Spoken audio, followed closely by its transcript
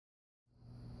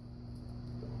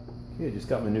Okay, I just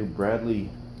got my new Bradley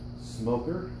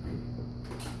smoker.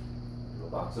 Do a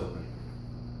box opening.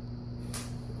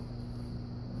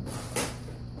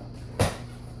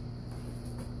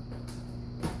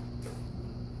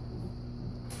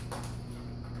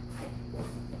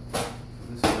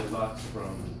 This is a box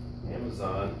from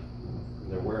Amazon, from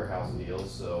their warehouse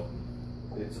deals, so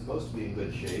it's supposed to be in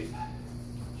good shape.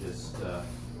 Just has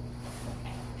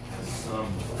some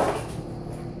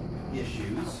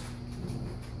issues.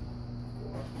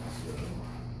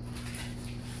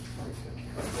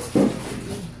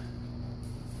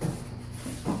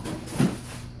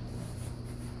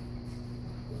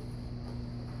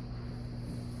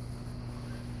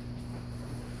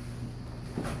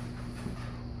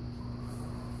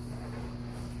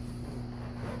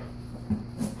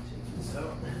 Take this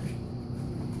out.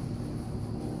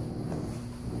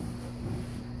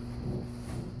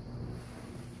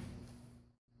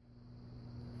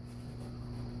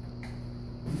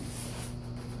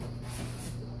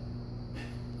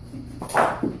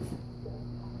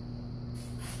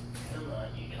 Come on,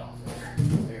 you get off there.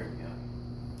 There we go.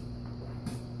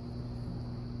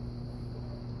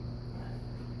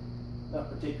 Not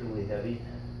particularly heavy.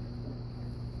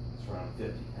 It's around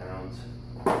 50 pounds.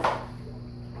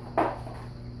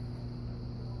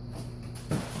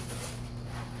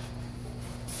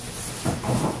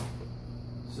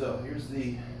 So here's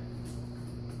the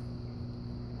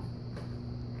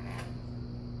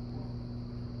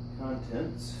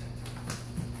contents.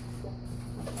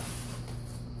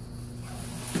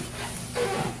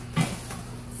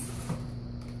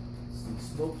 It's the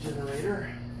smoke generator.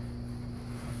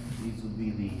 These would be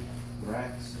the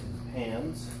racks and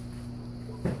pans.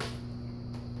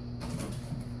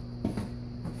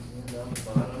 And on the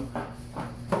bottom,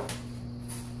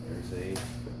 there's a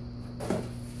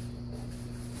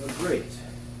grate.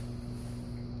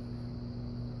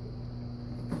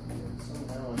 And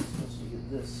somehow I'm supposed to get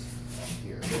this up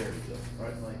here. There we go,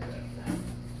 right like that.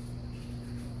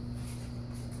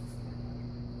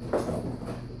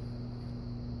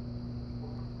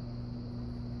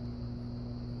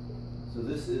 So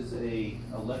this is a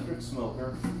electric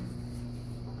smoker,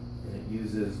 and it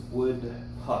uses wood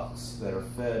pucks that are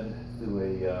fed through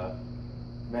a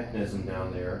mechanism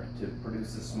down there to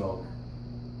produce the smoke.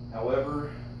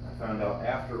 However, I found out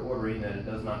after ordering that it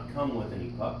does not come with any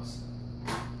pucks.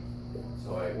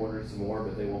 So I ordered some more,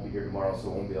 but they won't be here tomorrow,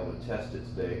 so I won't be able to test it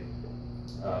today.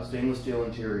 Stainless steel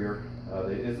interior.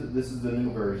 This is the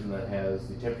new version that has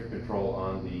the temperature control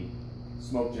on the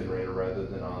smoke generator rather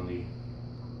than on the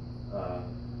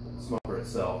smoker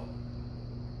itself.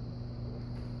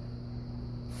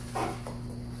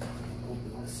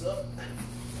 Open this up.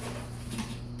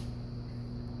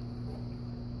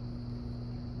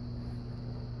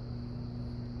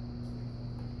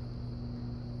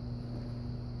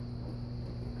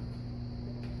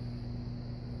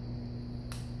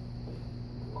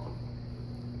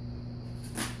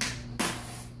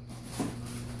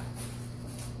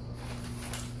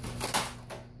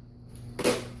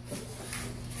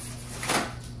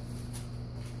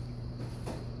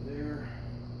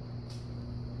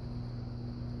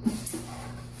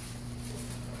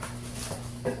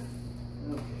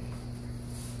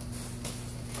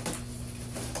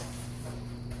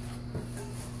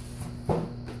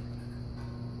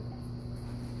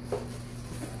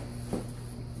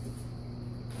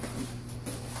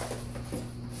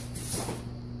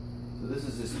 This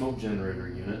is the smoke generator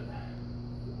unit,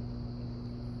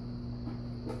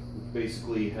 which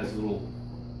basically has a little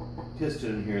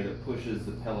piston in here that pushes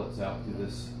the pellets out through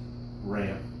this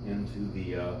ramp into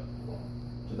the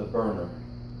to the burner.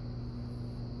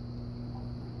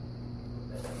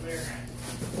 Put that in there.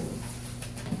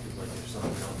 Feels like there's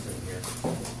something else in here.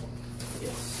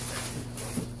 Yes.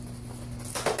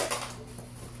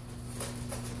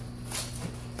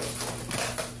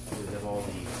 We have all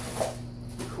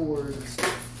the cords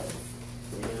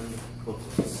and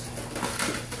booklets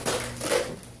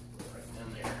right in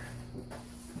there.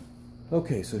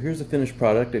 Okay, so here's the finished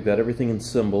product. I've got everything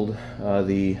assembled.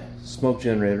 The smoke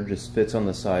generator just fits on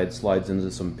the side, slides into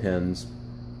some pins.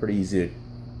 Pretty easy to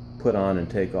put on and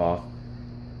take off.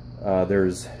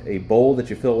 There's a bowl that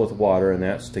you fill with water, and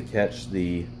that's to catch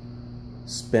the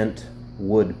spent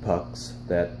wood pucks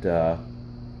that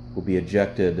will be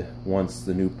ejected once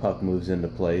the new puck moves into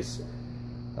place.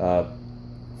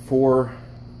 4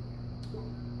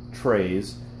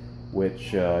 trays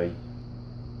which are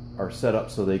set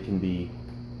up so they can be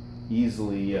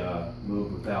easily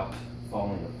moved without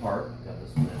falling apart. Got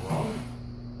this one in wrong.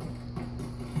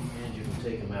 And you can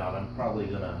take them out. I'm probably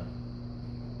going to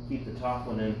keep the top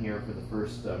one in here for the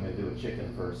first, I'm going to do a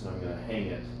chicken first, and I'm going to hang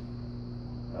it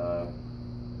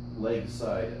leg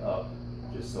side up,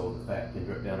 just so the fat can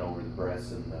drip down over the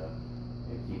breasts and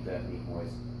keep that meat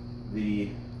moist.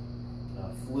 The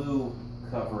flue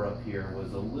cover up here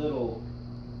was a little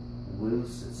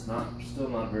loose. It's still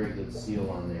not very good seal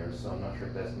on there, so I'm not sure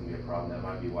if that's going to be a problem. That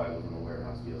might be why it was in the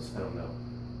warehouse deals. I don't know.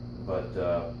 But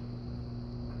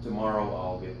tomorrow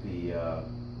I'll get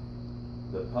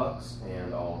the pucks,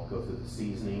 and I'll go through the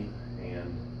seasoning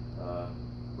and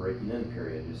breaking in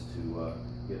period just to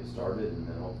get it started, and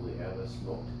then hopefully have a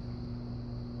smoked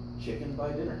chicken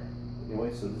by dinner.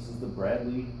 Anyway, so this is the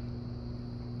Bradley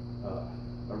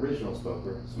original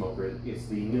smoker. It's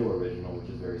the new original, which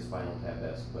is very Spinal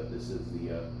Tap-esque, but this is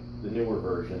the newer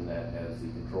version that has the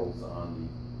controls on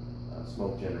the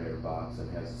smoke generator box and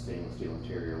has a stainless steel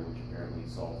interior, which apparently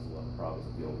solves a lot of problems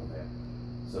that the old one had.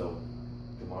 So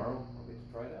tomorrow